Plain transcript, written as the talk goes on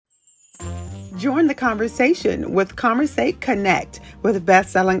Join the conversation with Conversate Connect with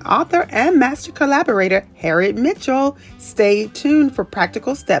best-selling author and master collaborator Harriet Mitchell. Stay tuned for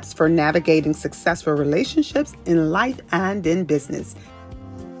practical steps for navigating successful relationships in life and in business.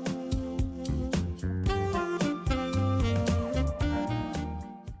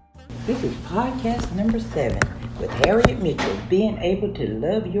 This is podcast number 7 with Harriet Mitchell, being able to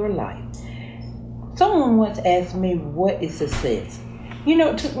love your life. Someone once asked me, what is success?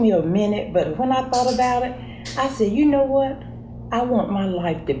 It took me a minute, but when I thought about it, I said, you know what? I want my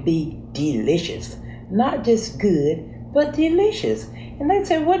life to be delicious. Not just good, but delicious. And they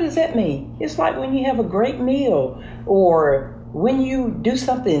said, what does that mean? It's like when you have a great meal or when you do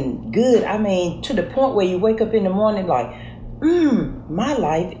something good. To the point where you wake up in the morning like, my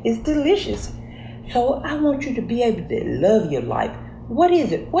life is delicious. So I want you to be able to love your life. What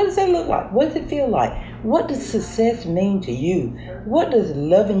is it? What does that look like? What does it feel like? What does success mean to you? What does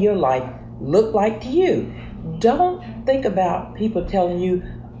loving your life look like to you? Don't think about people telling you,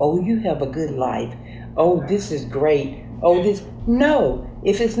 oh, you have a good life. Oh, this is great. Oh, this. No.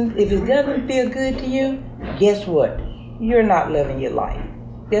 If it doesn't feel good to you, guess what? You're not loving your life.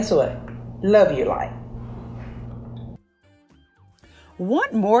 Guess what? Love your life.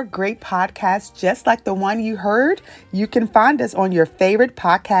 Want more great podcasts just like the one you heard? You can find us on your favorite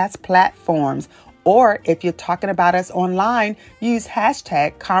podcast platforms. Or if you're talking about us online, use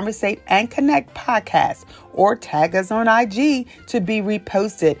hashtag Conversate and Connect Podcast or tag us on IG to be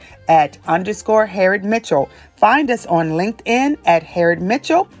reposted at _Harriet Mitchell. Find us on LinkedIn at Harriet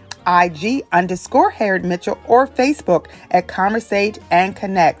Mitchell, IG _Harriet Mitchell, or Facebook at Conversate and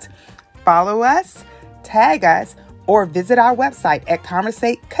Connect. Follow us, tag us, or visit our website at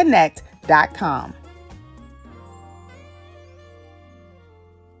conversateconnect.com.